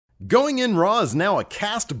Going In Raw is now a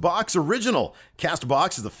CastBox original.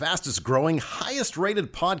 CastBox is the fastest growing, highest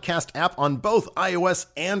rated podcast app on both iOS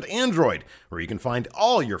and Android, where you can find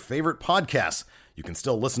all your favorite podcasts. You can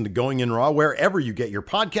still listen to Going In Raw wherever you get your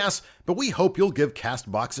podcasts, but we hope you'll give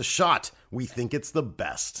CastBox a shot. We think it's the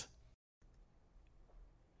best.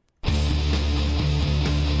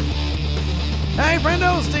 Hey,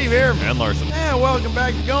 friendo, Steve here. And Larson. Yeah, welcome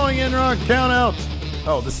back to Going In Raw Countout.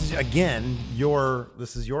 Oh, this is, again, your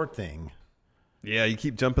thing. Yeah, you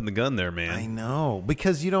keep jumping the gun there, man. I know,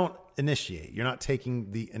 because you don't initiate. You're not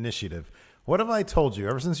taking the initiative. What have I told you?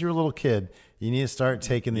 Ever since you were a little kid, you need to start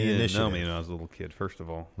taking the initiative. You didn't know me when I was a little kid, first of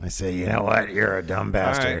all. I say, you know what? You're a dumb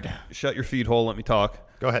bastard. All right, shut your feed hole. Let me talk.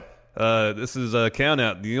 Go ahead. This is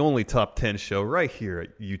Countout, the only top 10 show right here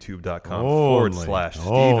at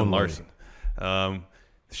youtube.com/Steven Larson. The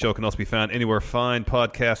show can also be found anywhere fine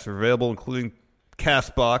podcasts are available, including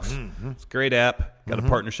CastBox. Mm-hmm. It's a great app. Got a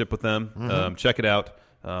partnership with them. Mm-hmm. Check it out.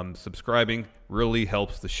 Subscribing really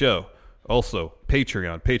helps the show. Also,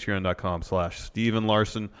 patreon.com/Steven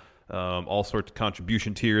Larson. All sorts of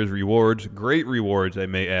contribution tiers, rewards, great rewards, I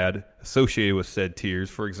may add, associated with said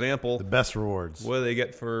tiers. For example, the best rewards. What do they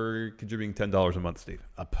get for contributing $10 a month, Steve?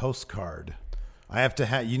 A postcard. I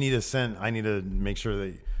need to make sure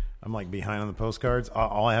that I'm like behind on the postcards.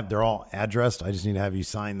 They're all addressed. I just need to have you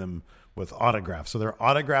sign them with autographs. So they're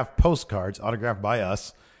autographed postcards, autographed by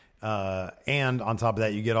us. And on top of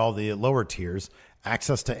that, you get all the lower tiers,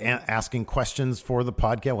 access to asking questions for the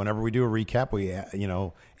podcast. Whenever we do a recap, we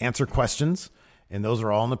answer questions, and those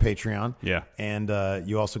are all on the Patreon. Yeah. And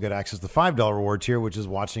you also get access to the $5 reward tier, which is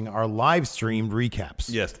watching our live streamed recaps.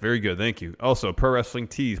 Yes, very good. Thank you. Also, Pro Wrestling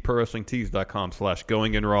Tees,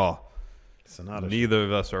 prowrestlingtees.com/Going In Raw. Neither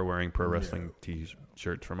of us are wearing Pro Wrestling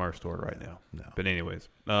T-shirts from our store right now. No. But anyways,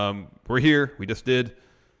 we're here. We just did.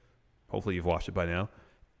 Hopefully you've watched it by now.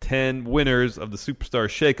 10 winners of the Superstar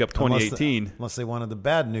Shakeup 2018. Unless they wanted the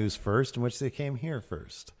bad news first, in which they came here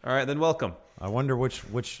first. All right, then welcome. I wonder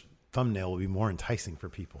which thumbnail will be more enticing for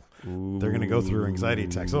people. Ooh. They're going to go through anxiety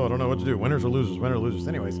attacks. Oh, I don't know what to do. Winners or losers, winners or losers.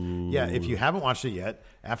 Anyways, yeah, if you haven't watched it yet,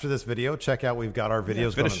 after this video, check out, we've got our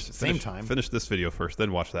videos going at the same time. Finish this video first,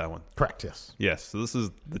 then watch that one. Correct, yes. Yes, so this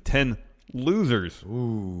is the 10 losers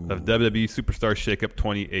of WWE Superstar Shakeup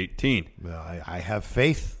 2018. Well, I have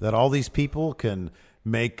faith that all these people can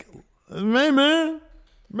make lemonade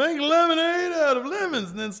out of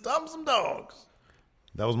lemons and then stomp some dogs.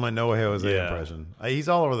 That was my Noah Jose impression. He's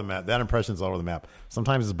all over the map. That impression's all over the map.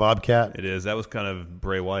 Sometimes it's Bobcat. It is. That was kind of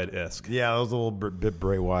Bray Wyatt-esque. Yeah, that was a little bit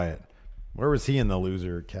Bray Wyatt. Where was he in the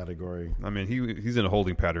loser category? I mean, he's in a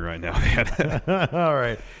holding pattern right now, man. All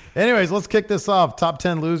right. Anyways, let's kick this off. Top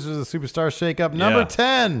 10 losers of Superstar Shakeup. Number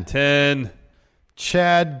 10. 10.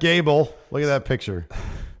 Chad Gable. Look at that picture.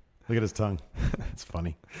 Look at his tongue. It's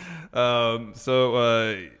funny.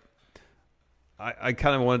 I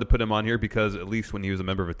kind of wanted to put him on here because at least when he was a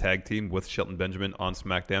member of a tag team with Shelton Benjamin on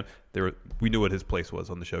SmackDown, we knew what his place was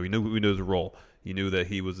on the show. We knew his role. You knew that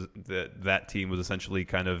that team was essentially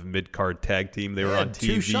kind of mid-card tag team. They were on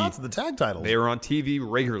TV. 2 shots at the tag titles. They were on TV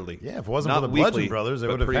regularly. Yeah, if it wasn't for the Bludgeon Brothers, they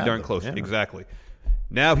would have pretty had darn them. close. Yeah. Exactly.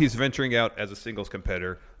 Now he's venturing out as a singles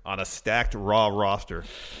competitor on a stacked Raw roster.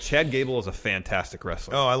 Chad Gable is a fantastic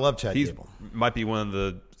wrestler. Oh, I love Chad Gable. Might be one of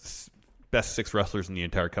the best 6 wrestlers in the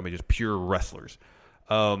entire company, just pure wrestlers.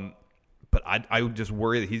 But I would just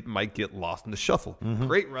worry that he might get lost in the shuffle. Mm-hmm.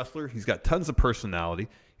 Great wrestler. He's got tons of personality.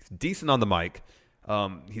 He's decent on the mic.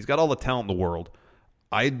 He's got all the talent in the world.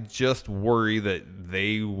 I just worry that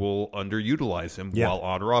they will underutilize him while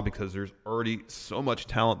on Raw because there's already so much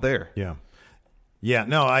talent there. Yeah. Yeah,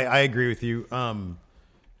 no, I agree with you.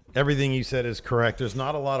 Everything you said is correct. There's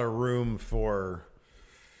not a lot of room for...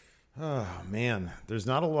 Oh, man. There's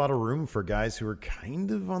not a lot of room for guys who are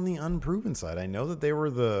kind of on the unproven side. I know that they were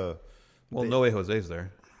the... Well, No Way Jose's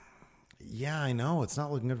there. Yeah, I know. It's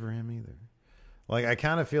not looking good for him either. Like, I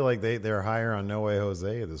kind of feel like they're higher on No Way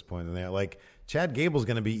Jose at this point than they are. Like, Chad Gable's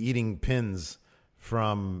going to be eating pins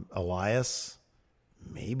from Elias.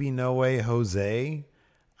 Maybe No Way Jose.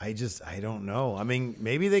 I don't know. I mean,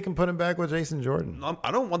 maybe they can put him back with Jason Jordan. I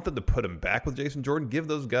don't want them to put him back with Jason Jordan. Give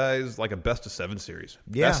those guys like a best-of-7 series.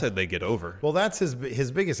 Yeah. That's how they get over. Well, that's his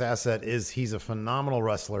biggest asset is he's a phenomenal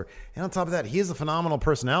wrestler. And on top of that, he has a phenomenal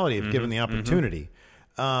personality if given the opportunity.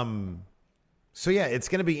 So, yeah, it's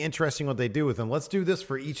going to be interesting what they do with him. Let's do this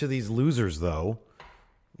for each of these losers, though.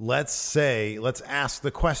 Let's ask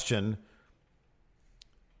the question,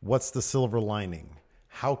 what's the silver lining?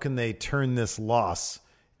 How can they turn this loss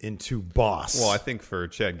into boss? Well, I think for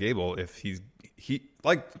Chad Gable, if he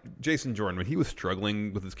like Jason Jordan, when he was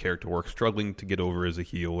struggling with his character work, struggling to get over as a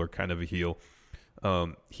heel or kind of a heel,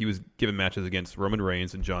 He was given matches against Roman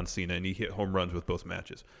Reigns and John Cena, and he hit home runs with both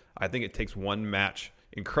matches. I think it takes one match,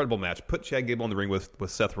 incredible match. Put Chad Gable in the ring with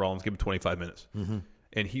Seth Rollins, give him 25 minutes,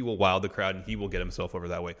 and he will wow the crowd, and he will get himself over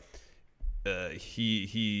that way.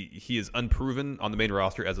 He is unproven on the main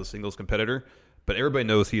roster as a singles competitor, but everybody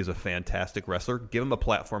knows he is a fantastic wrestler. Give him a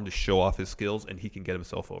platform to show off his skills, and he can get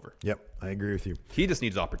himself over. Yep, I agree with you. He just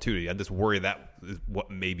needs opportunity. I just worry that is what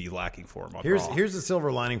may be lacking for him on Raw. Here's the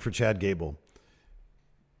silver lining for Chad Gable.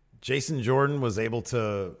 Jason Jordan was able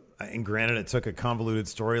to, and granted it took a convoluted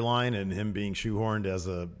storyline and him being shoehorned as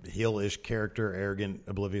a heel-ish character, arrogant,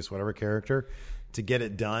 oblivious, whatever character, to get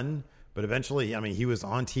it done. But eventually, I mean, he was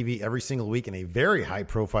on TV every single week in a very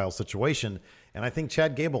high-profile situation. And I think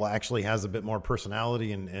Chad Gable actually has a bit more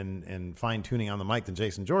personality and fine-tuning on the mic than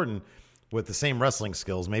Jason Jordan with the same wrestling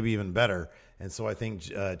skills, maybe even better. And so I think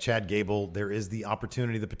Chad Gable, there is the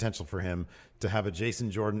opportunity, the potential for him to have a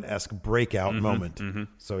Jason Jordan-esque breakout moment.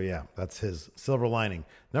 So, yeah, that's his silver lining.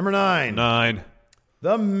 Number 9.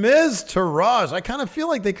 The Miz to Raj. I kind of feel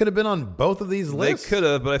like they could have been on both of these lists. They could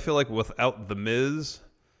have, but I feel like without The Miz,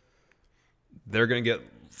 they're going to get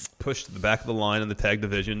pushed to the back of the line in the tag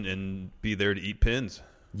division and be there to eat pins.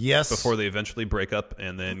 Yes. Before they eventually break up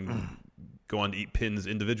and then go on to eat pins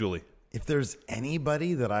individually. If there's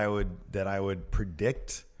anybody that I would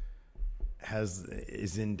predict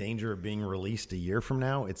is in danger of being released a year from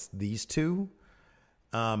now, it's these two.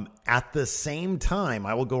 At the same time,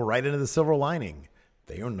 I will go right into the silver lining.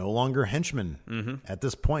 They are no longer henchmen. At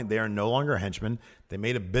this point, they are no longer henchmen. They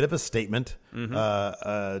made a bit of a statement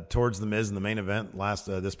towards The Miz in the main event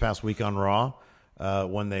this past week on Raw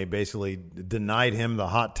when they basically denied him the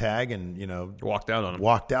hot tag and walked out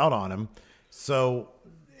on him. So,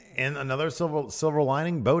 and another silver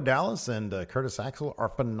lining: Bo Dallas and Curtis Axel are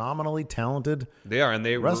phenomenally talented. They are, and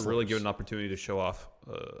they wrestlers. were really given an opportunity to show off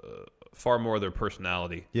far more of their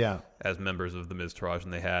personality as members of the Miz Taraj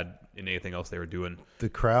than they had in anything else they were doing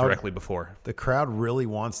directly before. The crowd really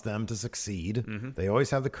wants them to succeed. They always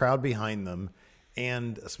have the crowd behind them.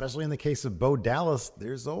 And especially in the case of Bo Dallas,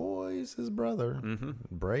 there's always his brother.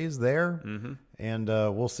 Bray's there. And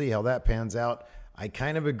we'll see how that pans out. I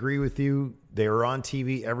kind of agree with you. They were on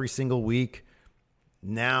TV every single week.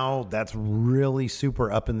 Now that's really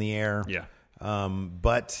super up in the air. Yeah.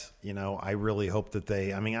 But, I really hope that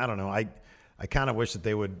I don't know. I kind of wish that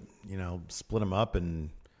they would, split them up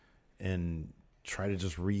and try to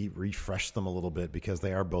just refresh them a little bit because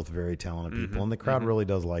they are both very talented people and the crowd really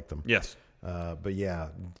does like them. Yes. But yeah,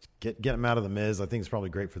 get them out of the Miz. I think it's probably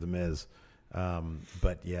great for the Miz.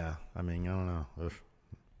 But yeah, I don't know. It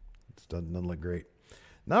doesn't look great.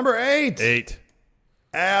 Number 8.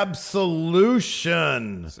 Absolution.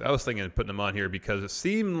 So I was thinking of putting them on here because it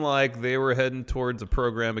seemed like they were heading towards a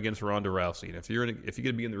program against Ronda Rousey. And if you're going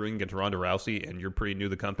to be in the ring against Ronda Rousey and you're pretty new to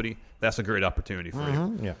the company, that's a great opportunity for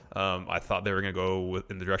you. Yeah. I thought they were going to go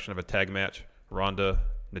in the direction of a tag match. Ronda,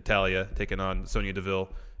 Natalya taking on Sonya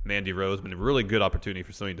Deville, Mandy Rose. Been a really good opportunity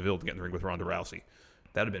for Sonya Deville to get in the ring with Ronda Rousey.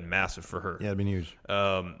 That would have been massive for her. Yeah, it'd been huge.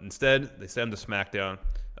 Instead, they sent them to SmackDown.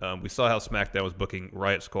 We saw how SmackDown was booking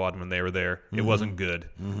Riot Squad when they were there. It wasn't good.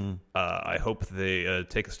 I hope they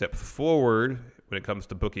take a step forward when it comes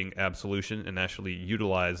to booking Absolution and actually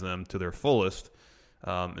utilize them to their fullest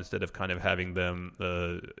instead of kind of having them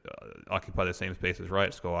occupy the same space as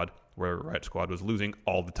Riot Squad, where Riot Squad was losing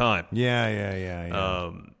all the time.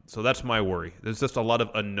 Yeah. So that's my worry. There's just a lot of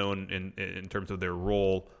unknown in terms of their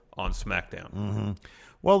role on SmackDown.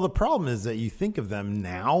 Well, the problem is that you think of them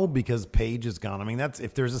now because Paige is gone.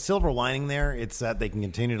 If there's a silver lining there, it's that they can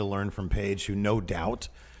continue to learn from Paige, who no doubt,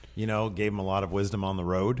 gave them a lot of wisdom on the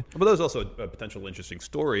road. But there's also a potential interesting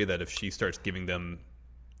story that if she starts giving them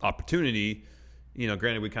opportunity,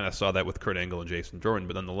 granted we kind of saw that with Kurt Angle and Jason Jordan,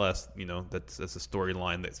 but nonetheless, that's a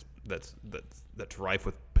storyline that's rife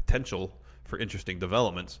with potential for interesting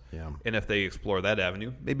developments. Yeah. And if they explore that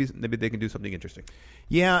avenue, maybe they can do something interesting.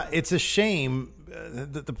 Yeah, it's a shame.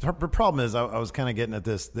 The problem is I was kind of getting at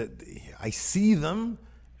this, that I see them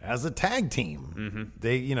as a tag team.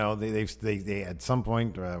 They at some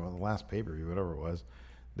point, the last pay-per-view, whatever it was,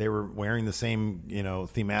 they were wearing the same,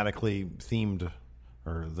 thematically themed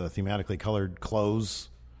or the thematically colored clothes.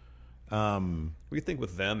 We think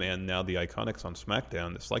with them and now the Iconics on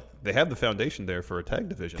SmackDown, it's like they have the foundation there for a tag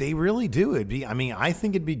division. They really do. I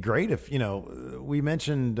think it'd be great if, we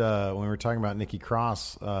mentioned when we were talking about Nikki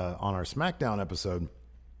Cross on our SmackDown episode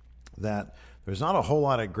that there's not a whole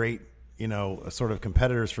lot of great, sort of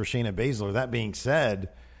competitors for Shayna Baszler. That being said,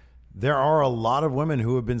 there are a lot of women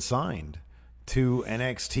who have been signed to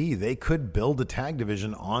NXT. They could build a tag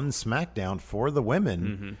division on SmackDown for the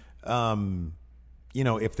women.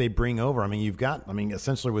 if they bring over, you've got,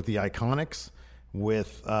 essentially with the Iconics,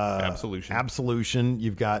 with Absolution,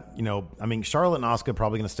 you've got, Charlotte and Asuka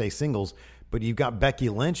probably going to stay singles, but you've got Becky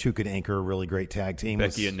Lynch who could anchor a really great tag team.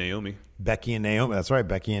 Becky and Naomi. That's right.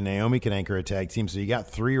 Becky and Naomi can anchor a tag team. So you got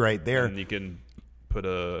 3 right there. And you can put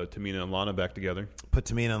Tamina and Lana back together.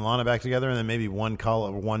 And then maybe one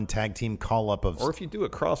tag team call-up of... Or if you do a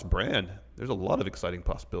cross-brand, there's a lot of exciting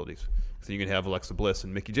possibilities. So you can have Alexa Bliss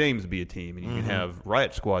and Mickie James be a team, and you can have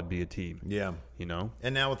Riot Squad be a team. Yeah.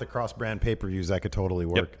 And now with the cross-brand pay-per-views, that could totally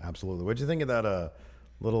work. Yep. Absolutely. What'd you think of that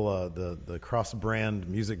little the cross-brand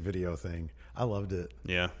music video thing? I loved it.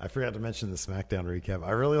 Yeah. I forgot to mention the SmackDown recap.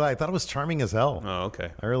 I thought it was charming as hell. Oh,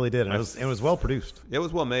 okay. I really did. And it was well produced. It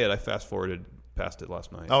was well made. I fast-forwarded past it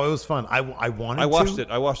last night. Oh, it was fun. I watched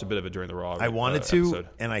it. I watched a bit of it during the Raw. I wanted to, episode.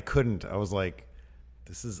 And I couldn't. I was like,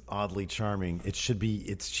 this is oddly charming.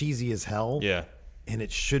 It's cheesy as hell. Yeah. And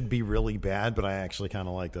it should be really bad, but I actually kind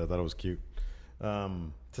of liked it. I thought it was cute.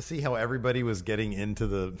 To see how everybody was getting into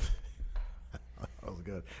the... That was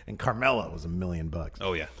good. And Carmella was $1 million.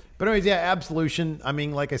 Oh, yeah. But anyways, yeah, Absolution.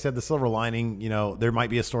 Like I said, the silver lining, there might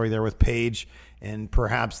be a story there with Paige, and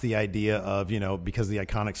perhaps the idea of, because the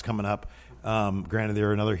Iconics coming up, granted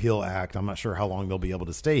they're another heel act. I'm not sure how long they'll be able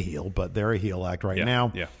to stay heel, but they're a heel act right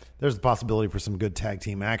now. Yeah. There's the possibility for some good tag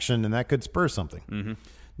team action, and that could spur something. Mm-hmm.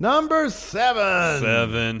 Number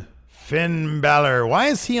 7. Finn Balor. Why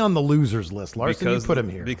is he on the losers list? Larson, you put him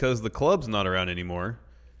here. Because the club's not around anymore.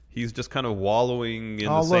 He's just kind of wallowing in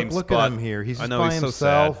the same spot. Look at him here. He's just by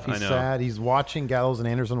himself. He's sad. He's watching Gallows and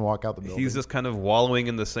Anderson walk out the building. He's just kind of wallowing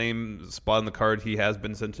in the same spot on the card he has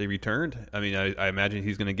been since he returned. I imagine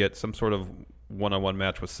he's going to get some sort of one-on-one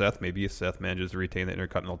match with Seth. Maybe if Seth manages to retain the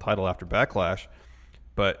Intercontinental title after Backlash.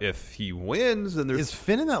 But if he wins, then there's... Is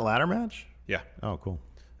Finn in that ladder match? Yeah. Oh, cool.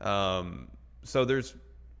 So there's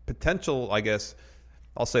potential, I guess...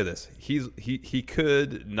 I'll say this: he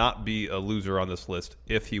could not be a loser on this list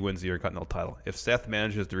if he wins the Intercontinental title. If Seth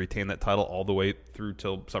manages to retain that title all the way through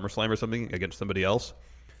till SummerSlam or something against somebody else,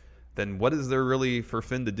 then what is there really for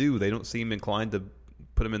Finn to do? They don't seem inclined to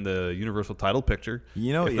put him in the Universal title picture. If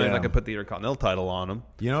they're not going to put the Intercontinental title on him,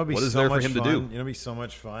 what is there for him to do? It'd be so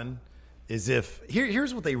much fun. Is if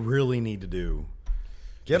here's what they really need to do.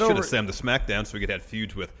 Should have sent him to SmackDown so we could have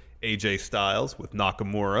feuds with AJ Styles, with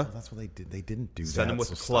Nakamura. That's what they did. They didn't do that. Send him with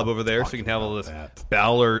the club over there so you can have all this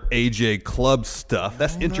Balor AJ club stuff.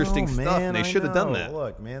 That's interesting stuff, and they should have done that.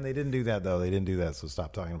 Look, man, they didn't do that, though. They didn't do that, so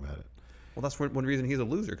stop talking about it. Well, that's one reason he's a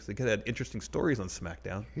loser, because they could have had interesting stories on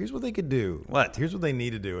SmackDown. Here's what they could do. What? Here's what they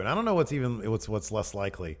need to do, and I don't know what's less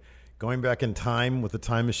likely. Going back in time with the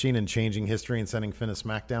time machine and changing history and sending Finn to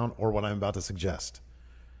SmackDown, or what I'm about to suggest.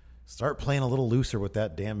 Start playing a little looser with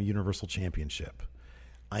that damn Universal Championship.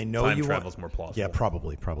 I know time travel's more plausible. Yeah,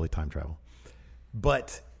 probably time travel.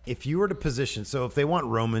 But if you were to position, so if they want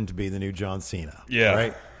Roman to be the new John Cena,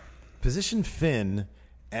 right? Position Finn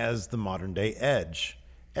as the modern day Edge.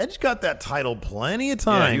 Edge got that title plenty of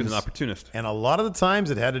times. Yeah, he was an opportunist, and a lot of the times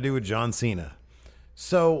it had to do with John Cena.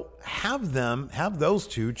 So have those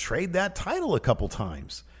two trade that title a couple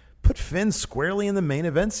times. Put Finn squarely in the main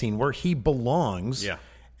event scene where he belongs. Yeah.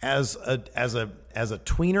 As a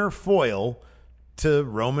tweener foil to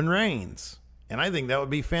Roman Reigns. And I think that would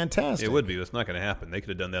be fantastic. It would be. It's not going to happen. They could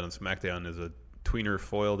have done that on SmackDown as a tweener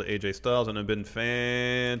foil to AJ Styles and it would have been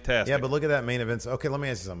fantastic. Yeah, but look at that main event. Okay, let me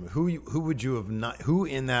ask you something. Who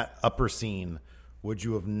in that upper scene would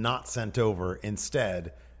you have not sent over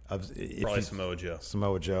instead of probably Samoa Joe.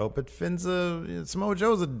 Samoa Joe, but Samoa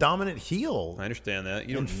Joe's a dominant heel. I understand that.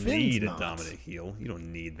 You don't need a dominant heel. You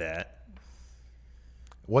don't need that.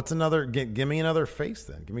 What's another? Give me another face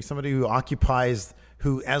then. Give me somebody who occupies,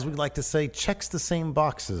 who, as we like to say, checks the same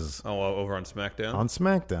boxes. Oh, over on SmackDown? On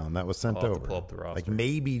SmackDown, that was sent over. To pull up the roster. Like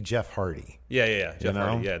maybe Jeff Hardy. Yeah. Jeff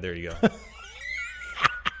Hardy. Yeah, there you go.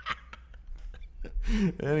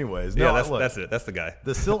 Anyways, that's it. That's the guy.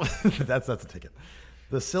 That's the ticket.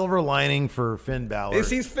 The silver lining for Finn Balor.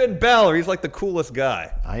 He's Finn Balor. He's like the coolest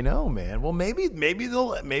guy. I know, man. Well, maybe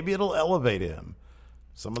it'll elevate him.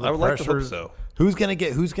 Some of the pressures. Like to hope so.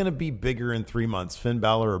 Who's gonna be bigger in 3 months, Finn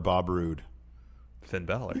Balor or Bob Roode? Finn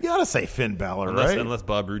Balor. You gotta say Finn Balor, right? Unless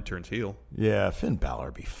Bob Roode turns heel. Yeah, Finn Balor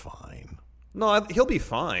will be fine. No, he'll be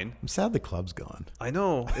fine. I'm sad the club's gone. I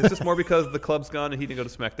know. It's just more because the club's gone and he didn't go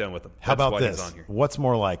to SmackDown with them. How about this? He's on here. What's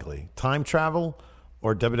more likely, time travel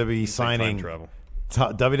or WWE signing? Time travel.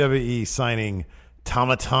 WWE signing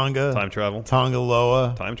Tama Tonga. Time travel. Tonga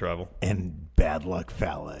Loa. Time travel. And Bad Luck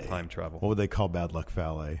Fale. Time travel. What would they call Bad Luck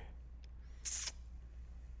Fale?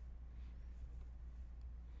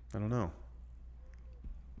 I don't know.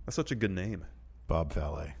 That's such a good name. Bob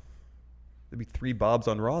Fale. There'd be 3 Bobs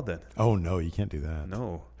on Raw then. Oh, no, you can't do that.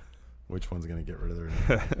 No. Which one's going to get rid of their...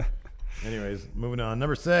 Anyways, moving on.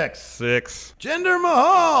 Number 6. 6. Jinder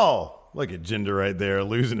Mahal. Look at Jinder right there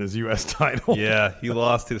losing his U.S. title. Yeah, he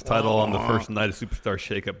lost his title on the first night of Superstar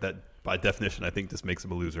Shakeup. That, by definition, I think just makes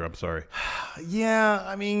him a loser. I'm sorry. Yeah,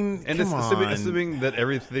 I mean, and come on. Assuming that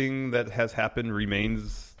everything that has happened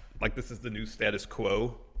remains, like this is the new status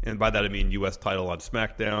quo, and by that I mean U.S. title on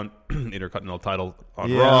SmackDown, Intercontinental title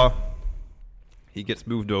on Raw. He gets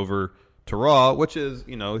moved over to Raw, which is,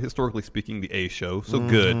 historically speaking, the A show, so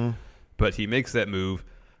good. But he makes that move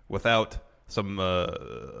without some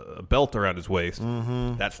belt around his waist.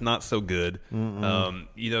 That's not so good.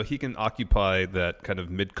 He can occupy that kind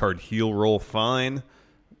of mid-card heel role fine,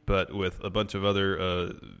 but with a bunch of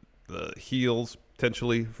other heels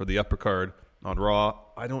potentially for the upper card on Raw,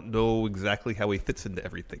 I don't know exactly how he fits into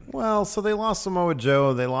everything. Well, so they lost Samoa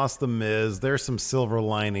Joe. They lost The Miz. There's some silver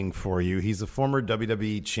lining for you. He's a former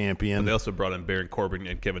WWE champion. But they also brought in Baron Corbin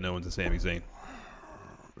and Kevin Owens and Sami Zayn.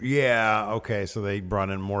 Yeah, okay, so they brought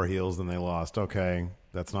in more heels than they lost. Okay,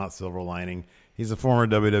 that's not silver lining. He's a former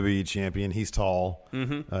WWE champion. He's tall.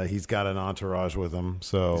 He's got an entourage with him.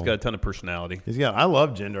 So he's got a ton of personality. I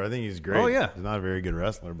love Jinder. I think he's great. Oh, yeah. He's not a very good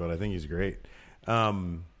wrestler, but I think he's great.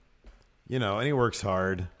 And he works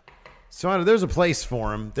hard. So there's a place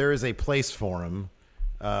for him. There is a place for him.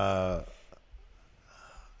 I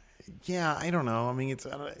don't know. I mean,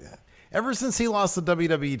 ever since he lost the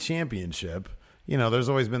WWE championship, there's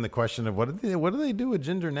always been the question of what do they do with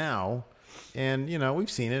Jinder now? And, we've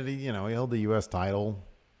seen it. He held the U.S. title.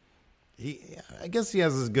 I guess he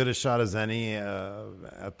has as good a shot as any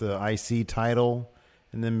at the IC title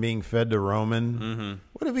and then being fed to Roman.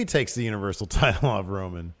 What if he takes the Universal title off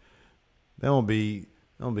Roman? They'll be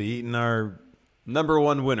eating our number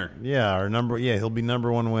one winner. Yeah, he'll be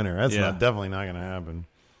number one winner. That's definitely not going to happen.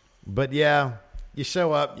 But yeah, you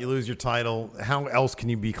show up, you lose your title. How else can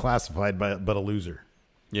you be classified but a loser?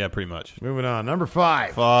 Yeah, pretty much. Moving on, number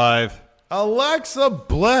 5. 5. Alexa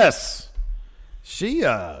Bliss. She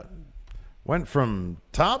went from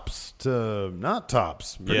tops to not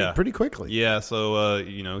tops pretty quickly. Yeah, so,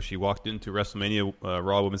 she walked into WrestleMania,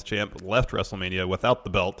 Raw Women's Champ, left WrestleMania without the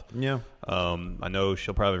belt. Yeah. I know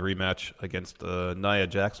she'll probably rematch against Nia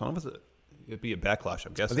Jax. When was it? It'd be a Backlash,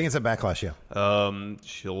 I'm guessing. I think it's a Backlash, yeah.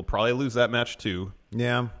 She'll probably lose that match, too.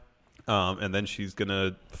 Yeah. And then she's going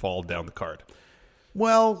to fall down the card.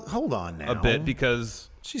 Well, hold on now. A bit, because...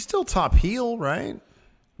 She's still top heel, right?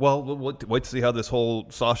 Well, wait to see how this whole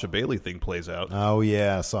Sasha Bailey thing plays out. Oh,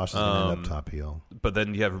 yeah. Sasha's going to end up top heel. But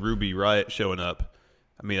then you have Ruby Riott showing up.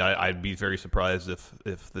 I mean, I'd be very surprised if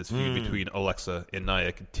this feud between Alexa and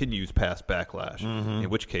Nia continues past Backlash, in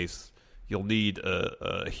which case you'll need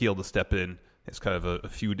a heel to step in. It's kind of a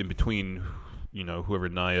feud in between, whoever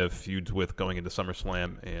Nia feuds with going into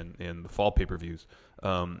SummerSlam and the fall pay-per-views.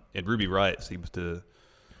 And Ruby Riott seems to...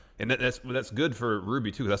 And that's good for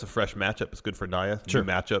Ruby, too. That's a fresh matchup. It's good for Nia. Sure.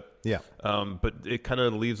 New matchup. Yeah. But it kind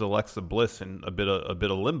of leaves Alexa Bliss in a bit of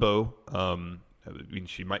limbo. I mean,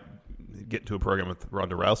 she might get into a program with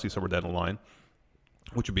Ronda Rousey somewhere down the line,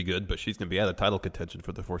 which would be good, but she's going to be out of title contention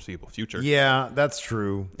for the foreseeable future. Yeah, that's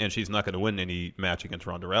true. And she's not going to win any match against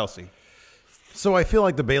Ronda Rousey. So I feel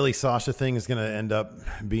like the Bayley-Sasha thing is going to end up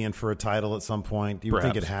being for a title at some point. You would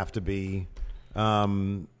think it'd have to be.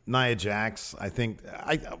 Nia Jax, I think.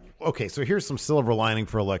 Okay, so here's some silver lining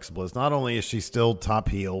for Alexa Bliss. Not only is she still top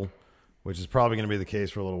heel, which is probably going to be the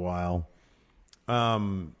case for a little while,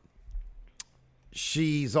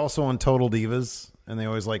 she's also on Total Divas, and they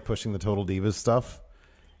always like pushing the Total Divas stuff.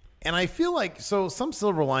 And I feel like, so some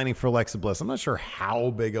silver lining for Alexa Bliss. I'm not sure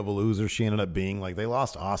how big of a loser she ended up being. Like, they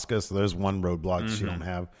lost Asuka, so there's one roadblock she don't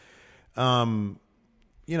have.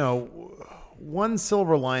 One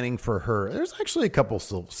silver lining for her. There's actually a couple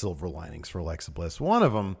silver linings for Alexa Bliss. One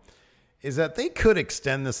of them is that they could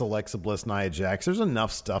extend this Alexa Bliss Nia Jax. There's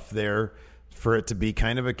enough stuff there for it to be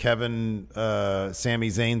kind of a Kevin Sami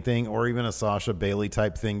Zayn thing, or even a Sasha Bailey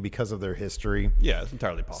type thing because of their history. Yeah, it's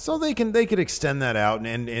entirely possible. So they could extend that out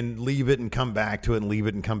and leave it and come back to it and leave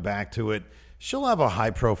it and come back to it. She'll have a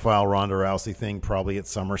high profile Ronda Rousey thing probably at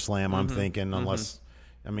SummerSlam. I'm thinking, unless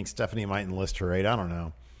Stephanie might enlist her aid. I don't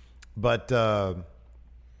know. But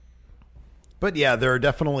yeah, there are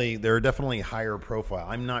definitely higher profile.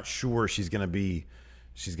 I'm not sure she's going to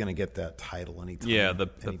get that title anytime. Yeah, the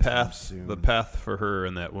path for her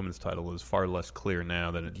in that women's title is far less clear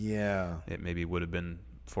now than it maybe would have been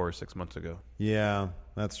 4 or 6 months ago. Yeah,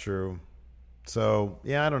 that's true. So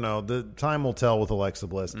yeah, I don't know. The time will tell with Alexa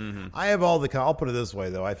Bliss. I have I'll put it this way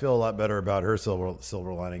though. I feel a lot better about her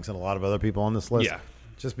silver linings than a lot of other people on this list. Yeah.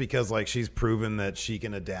 Just because, like, she's proven that she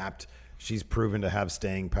can adapt. She's proven to have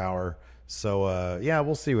staying power. So,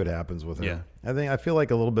 we'll see what happens with her. Yeah. I feel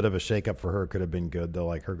like a little bit of a shakeup for her could have been good, though,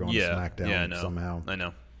 like her going to SmackDown somehow. I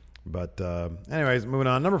know. But anyways, moving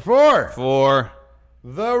on. Number 4.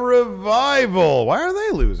 The Revival. Why are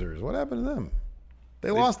they losers? What happened to them?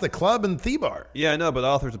 They lost the club and Thebar. Yeah, I know, but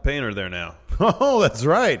Authors of Pain are there now. Oh, that's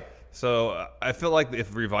right. So I feel like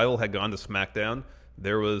if Revival had gone to SmackDown,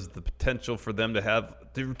 there was the potential for them to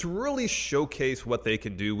really showcase what they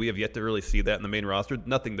can do. We have yet to really see that in the main roster.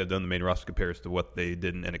 Nothing they've done in the main roster compares to what they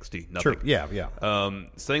did in NXT. Nothing. True. Yeah.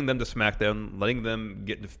 Sending them to SmackDown, letting them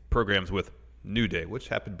get into programs with New Day, which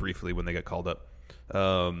happened briefly when they got called up.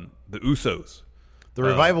 The Usos. The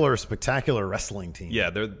Revival are a spectacular wrestling team. Yeah,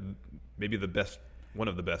 they're maybe one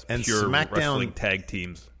of the best and pure SmackDown, wrestling tag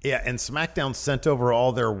teams. Yeah, and SmackDown sent over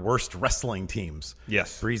all their worst wrestling teams.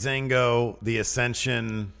 Yes. Breezango, The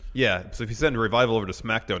Ascension. Yeah, so if you send a Revival over to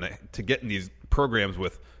SmackDown to get in these programs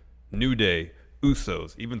with New Day,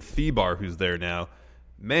 Usos, even Thebar, who's there now,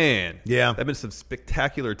 man, yeah, that'd been some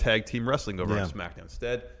spectacular tag team wrestling over on SmackDown.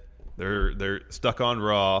 Instead, they're stuck on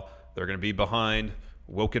Raw. They're going to be behind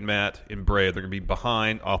Woken Matt and Bray. They're going to be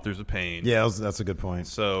behind Authors of Pain. Yeah, that's a good point.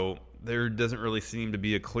 So there doesn't really seem to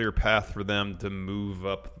be a clear path for them to move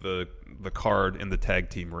up the card in the tag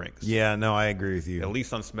team ranks. Yeah, no, I agree with you. At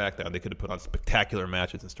least on SmackDown, they could have put on spectacular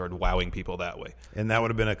matches and started wowing people that way. And that would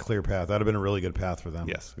have been a clear path. That would have been a really good path for them.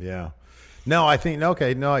 Yes. Yeah. No, I think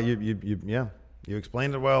you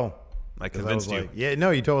explained it well. I convinced you. Yeah, no,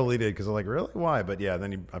 you totally did, because I'm like, really? Why? But yeah,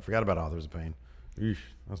 then I forgot about Authors of Pain. Eesh,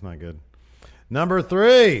 that's not good. Number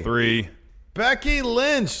 3. Becky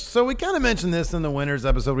Lynch. So we kind of mentioned this in the winners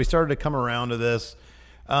episode. We started to come around to this.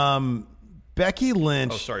 Becky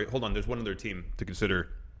Lynch. Oh, sorry. Hold on. There's one other team to consider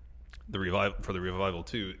the Revival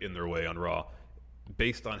too in their way on Raw.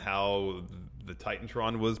 Based on how the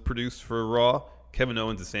Titantron was produced for Raw, Kevin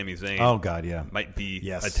Owens and Sami Zayn. Oh God, yeah, might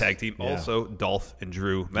be a tag team. Yeah. Also, Dolph and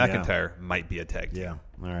Drew McIntyre might be a tag team. Yeah.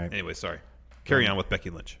 All right. Anyway, sorry. Carry on with Becky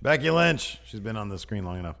Lynch. Becky Lynch. She's been on the screen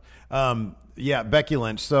long enough. Becky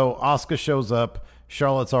Lynch. So Asuka shows up.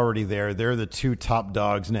 Charlotte's already there. They're the two top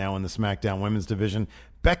dogs now in the SmackDown Women's Division.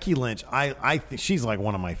 Becky Lynch, I think she's like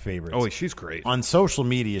one of my favorites. Oh, she's great. On social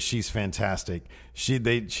media, she's fantastic. She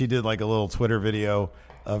did like a little Twitter video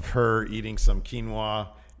of her eating some quinoa.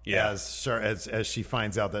 Yeah, as she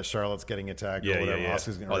finds out that Charlotte's getting attacked or whatever.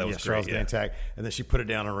 Asuka's Charlotte's getting attacked, and then she put it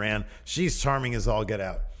down and ran. She's charming as all get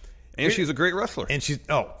out. And she's a great wrestler. And she's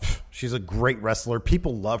a great wrestler.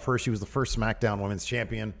 People love her. She was the first SmackDown Women's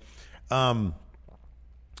Champion. But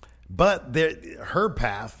her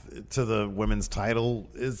path to the women's title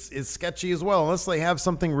is sketchy as well. Unless they have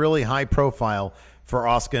something really high profile for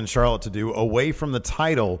Asuka and Charlotte to do away from the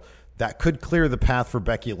title that could clear the path for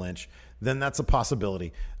Becky Lynch, then that's a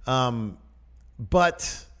possibility.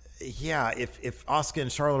 But yeah, if Asuka and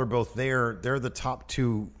Charlotte are both there, they're the top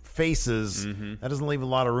two faces. Mm-hmm. That doesn't leave a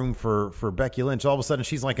lot of room for Becky Lynch. All of a sudden,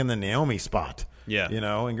 she's like in the Naomi spot. Yeah.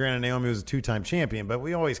 And granted, Naomi was a 2-time champion, but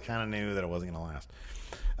we always kind of knew that it wasn't going to last.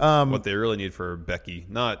 What they really need for Becky,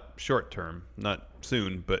 not short term, not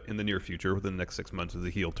soon, but in the near future, within the next 6 months, is a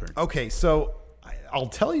heel turn. Okay, so I'll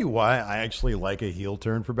tell you why I actually like a heel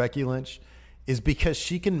turn for Becky Lynch is because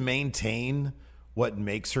she can maintain what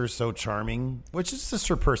makes her so charming, which is just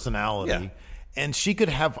her personality. Yeah. And she could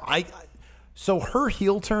have so her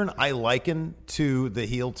heel turn I liken to the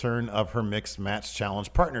heel turn of her mixed match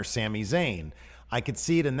challenge partner, Sami Zayn. I could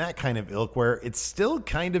see it in that kind of ilk where it's still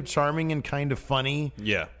kind of charming and kind of funny.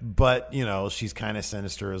 Yeah. But, she's kind of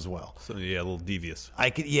sinister as well. So, yeah, a little devious.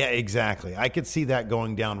 Exactly. I could see that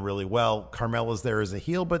going down really well. Carmella's there as a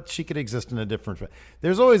heel, but she could exist in a different way.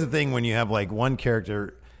 There's always a thing when you have, like, one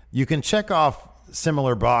character, you can check off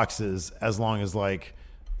similar boxes as long as, like,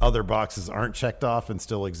 other boxes aren't checked off and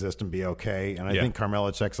still exist and be okay. And I think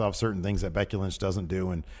Carmella checks off certain things that Becky Lynch doesn't do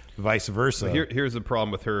and vice versa. So here's the problem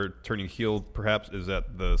with her turning heel, perhaps, is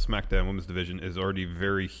that the SmackDown Women's Division is already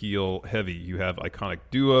very heel heavy. You have Iconic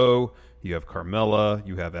Duo, you have Carmella,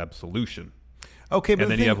 you have Absolution. Okay, but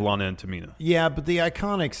and then you have Lana and Tamina. Yeah, but the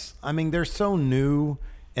Iconics, I mean, they're so new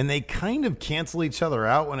and they kind of cancel each other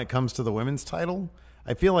out when it comes to the women's title.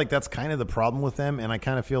 I feel like that's kind of the problem with them, and I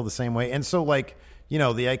kind of feel the same way. And so, like, the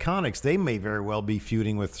Iconics, they may very well be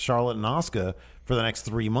feuding with Charlotte and Asuka for the next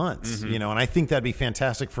 3 months, and I think that'd be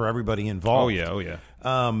fantastic for everybody involved. Oh, yeah.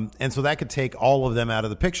 And so that could take all of them out of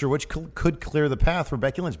the picture, which could clear the path for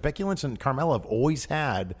Becky Lynch. Becky Lynch and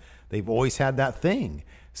Carmella they've always had that thing.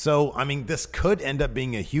 So, I mean, this could end up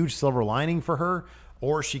being a huge silver lining for her,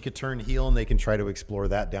 or she could turn heel and they can try to explore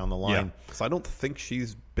that down the line. Yeah, because I don't think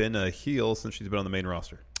she's been a heel since she's been on the main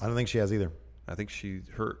roster. I don't think she has either. I think the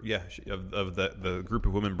group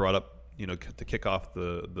of women brought up to kick off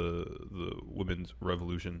the women's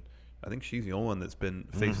revolution. I think she's the only one that's been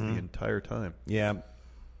faced the entire time. Yeah.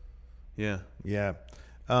 Yeah. Yeah.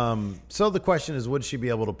 So the question is, would she be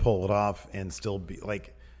able to pull it off and still be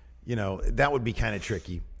like, that would be kind of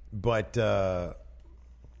tricky. But yeah,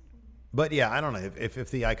 I don't know if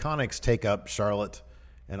the Iconics take up Charlotte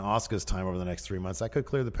and Asuka's time over the next 3 months, that could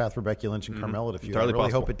clear the path for Becky Lynch and Carmella to feud. I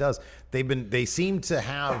really hope it does. They seem to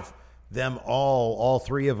have them all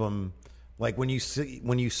three of them. Like when you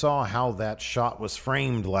saw how that shot was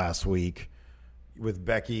framed last week with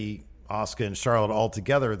Becky, Asuka, and Charlotte all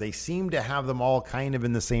together, they seem to have them all kind of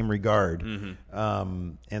in the same regard.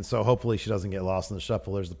 And so hopefully she doesn't get lost in the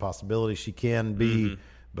shuffle. There's the possibility she can be,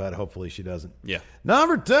 but hopefully she doesn't. Yeah.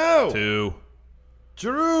 Number 2.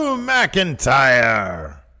 Drew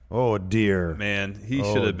McIntyre. Oh, dear. Man, he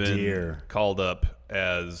should have been called up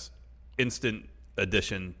as instant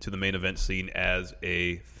addition to the main event scene as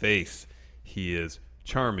a face. He is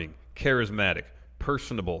charming, charismatic,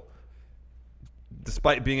 personable,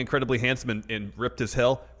 despite being incredibly handsome and ripped as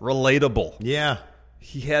hell, relatable. Yeah.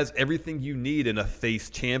 He has everything you need in a face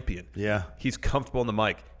champion. Yeah. He's comfortable on the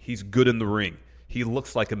mic. He's good in the ring. He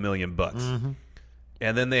looks like $1 million.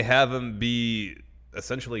 And then they have him be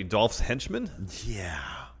essentially Dolph's henchman? Yeah.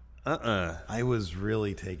 I was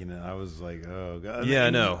really taking it. I was like, oh, God. Yeah, I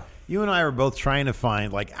know. You and I were both trying to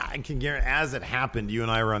find, like, I can guarantee, as it happened, you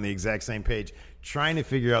and I were on the exact same page, trying to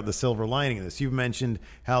figure out the silver lining of this. You've mentioned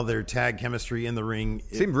how their tag chemistry in the ring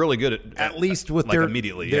seemed really good at least with like their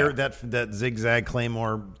immediately. That zigzag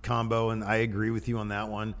Claymore combo, and I agree with you on that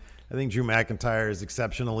one. I think Drew McIntyre is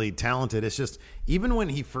exceptionally talented. It's just, even when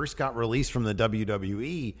he first got released from the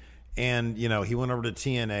WWE, and he went over to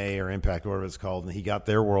TNA or Impact, whatever it's called, and he got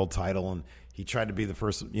their world title, and he tried to be the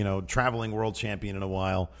first traveling world champion in a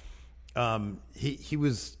while. He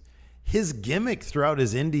was, his gimmick throughout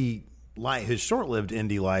his indie life, his short-lived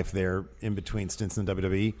indie life there in between stints in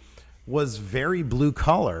WWE, was very blue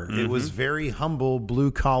collar. It was very humble,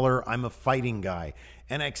 blue collar. I'm a fighting guy.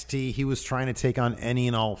 NXT, he was trying to take on any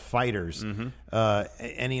and all fighters,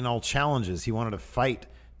 any and all challenges. He wanted to fight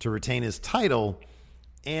to retain his title.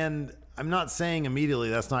 And I'm not saying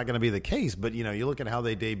immediately that's not going to be the case, but you look at how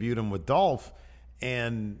they debuted him with Dolph,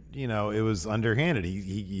 and it was underhanded.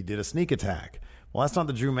 He did a sneak attack. Well, that's not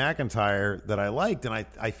the Drew McIntyre that I liked, and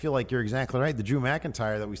I feel like you're exactly right. The Drew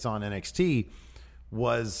McIntyre that we saw in NXT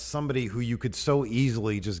was somebody who you could so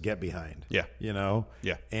easily just get behind. Yeah.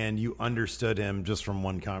 Yeah. And you understood him just from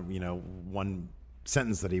one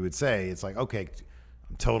sentence that he would say. It's like, okay,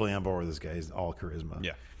 I'm totally on board with this guy. He's all charisma.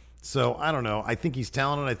 Yeah. So I don't know. I think he's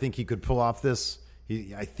talented. I think he could pull off this.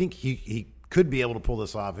 I think he could be able to pull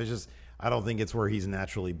this off. It's just, I don't think it's where he's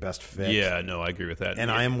naturally best fit. Yeah, no, I agree with that. And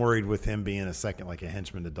I am worried with him being a second, like a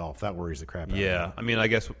henchman to Dolph. That worries the crap out of me. Yeah, I mean, I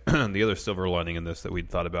guess the other silver lining in this that we'd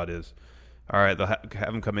thought about is, all right, they'll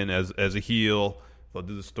have him come in as a heel. They'll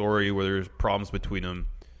do the story where there's problems between them.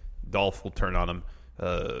 Dolph will turn on him.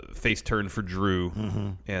 Face turn for Drew,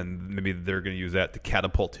 and maybe they're going to use that to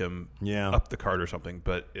catapult him up the card or something.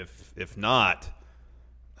 But if not,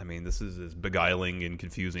 I mean, this is as beguiling and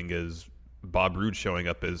confusing as Bob Roode showing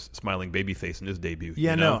up as smiling babyface in his debut.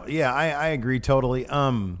 Yeah, I agree totally.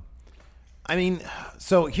 I mean,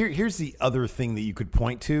 so here's the other thing that you could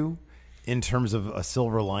point to in terms of a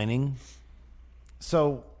silver lining.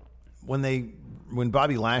 So when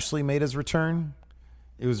Bobby Lashley made his return,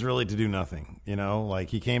 it was really to do nothing. Like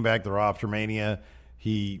he came back to Raw after Mania.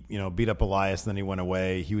 He, beat up Elias, then he went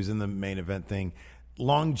away. He was in the main event thing.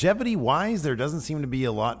 Longevity-wise, there doesn't seem to be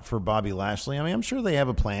a lot for Bobby Lashley. I mean, I'm sure they have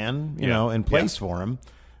a plan, in place for him.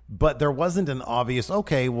 But there wasn't an obvious,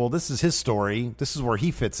 okay, well, this is his story. This is where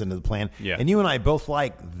he fits into the plan. Yeah. And you and I both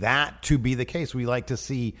like that to be the case. We like to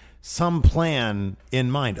see some plan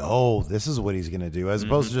in mind. Oh, this is what he's going to do. As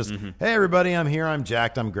opposed to just, hey, everybody, I'm here. I'm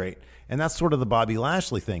jacked. I'm great. And that's sort of the Bobby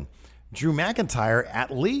Lashley thing. Drew McIntyre,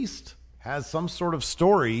 at least, has some sort of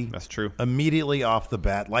story. That's true. Immediately off the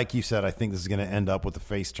bat. Like you said, I think this is going to end up with a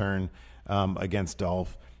face turn against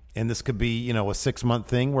Dolph. And this could be, a 6-month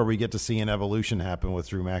thing where we get to see an evolution happen with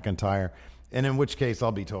Drew McIntyre. And in which case,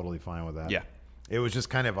 I'll be totally fine with that. Yeah. It was just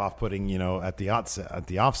kind of off-putting, at the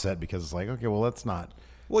offset, because it's like, okay, well, that's not.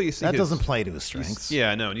 Well, you see that doesn't play to his strengths. Yeah,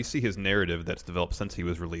 I know. And you see his narrative that's developed since he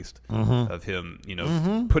was released of him,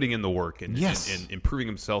 putting in the work and improving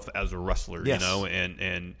himself as a wrestler,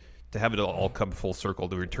 and to have it all come full circle,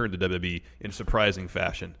 to return to WWE in surprising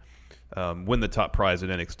fashion, win the top prize at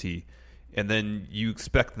NXT. And then you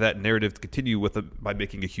expect that narrative to continue by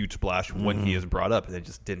making a huge splash when he is brought up, and it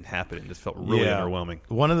just didn't happen. It just felt really underwhelming.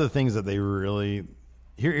 One of the things that they really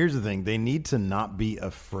here's the thing: they need to not be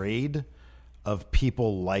afraid of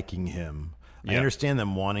people liking him. I understand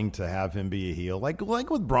them wanting to have him be a heel, like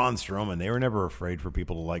with Braun Strowman. They were never afraid for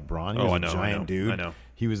people to like Braun. He was a giant dude. I know.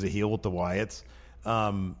 He was a heel with the Wyatts.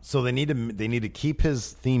 So they need to keep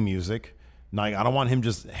his theme music. Like, I don't want him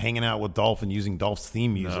just hanging out with Dolph and using Dolph's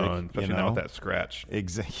theme music. No, especially not with that scratch.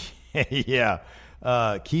 Exactly. Yeah.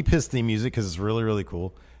 Keep his theme music because it's really, really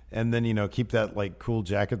cool. And then, keep that like cool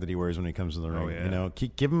jacket that he wears when he comes to the ring. Yeah.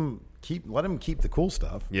 Let him keep the cool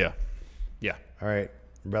stuff. Yeah. Yeah. All right.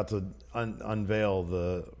 We're about to unveil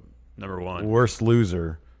the number one worst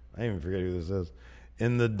loser. I even forget who this is.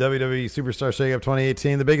 In the WWE Superstar Shakeup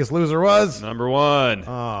 2018, the biggest loser was number one.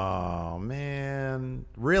 Oh, man.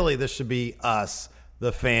 Really, this should be us,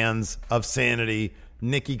 the fans of Sanity.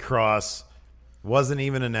 Nikki Cross wasn't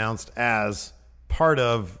even announced as part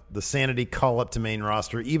of the Sanity call-up to main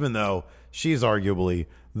roster, even though she's arguably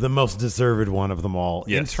the most deserved one of them all.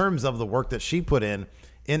 Yes. In terms of the work that she put in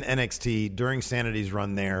NXT during Sanity's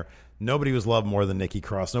run there, nobody was loved more than Nikki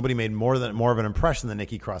Cross. Nobody made more of an impression than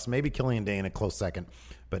Nikki Cross. Maybe Killian Dane a close second.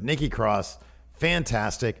 But Nikki Cross,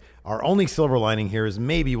 fantastic. Our only silver lining here is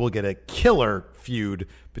maybe we'll get a killer feud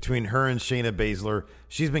between her and Shayna Baszler.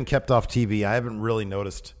 She's been kept off TV. I haven't really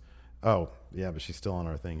noticed. Oh, yeah, but she's still on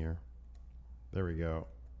our thing here. There we go.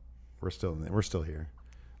 We're still here.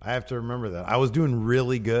 I have to remember that. I was doing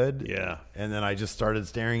really good. Yeah. And then I just started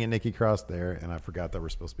staring at Nikki Cross there, and I forgot that we're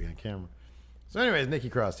supposed to be on camera. So anyways, Nikki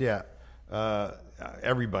Cross, yeah.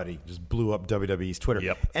 Everybody just blew up WWE's Twitter.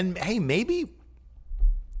 Yep. And, hey, maybe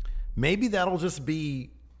that'll just be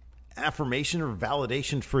affirmation or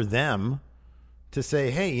validation for them to say,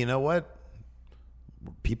 hey, you know what?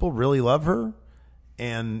 People really love her,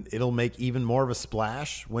 and it'll make even more of a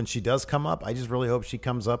splash when she does come up. I just really hope she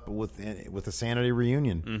comes up with a Sanity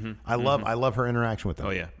reunion. Mm-hmm. I love her interaction with them.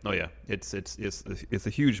 Oh yeah. It's a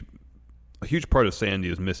huge part of Sandy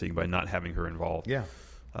is missing by not having her involved. Yeah.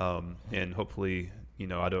 And hopefully,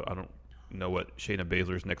 I don't know what Shayna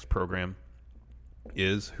Baszler's next program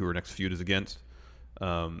is, who her next feud is against.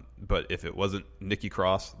 But if it wasn't Nikki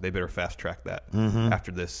Cross, they better fast track that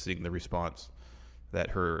after this, seeing the response that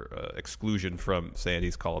her exclusion from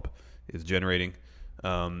Sandy's call-up is generating.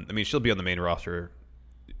 She'll be on the main roster,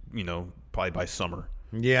 probably by summer.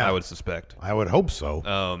 Yeah, I would suspect. I would hope so.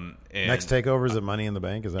 And next takeover is at Money in the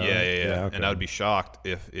Bank. Is that right? Yeah. Okay. And I would be shocked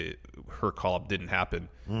if her call-up didn't happen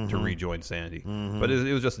to rejoin Sandy. But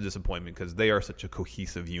it was just a disappointment because they are such a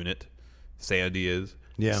cohesive unit. Sandy is.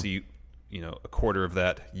 Yeah. To see, a quarter of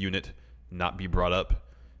that unit not be brought up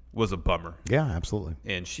was a bummer. Yeah, absolutely.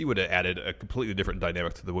 And she would have added a completely different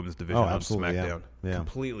dynamic to the women's division on SmackDown. Yeah.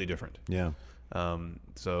 Completely different. Yeah.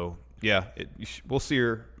 So yeah, we'll see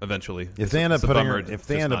her eventually. If they end up putting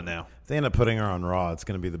her on Raw, it's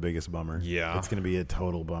going to be the biggest bummer. Yeah, it's going to be a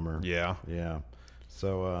total bummer. Yeah.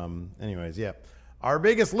 So, anyways, yeah, our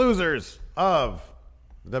biggest losers of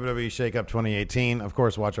the WWE Shakeup 2018. Of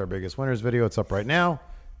course, watch our biggest winners video. It's up right now.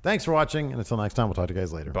 Thanks for watching, and until next time, we'll talk to you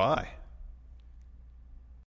guys later. Bye.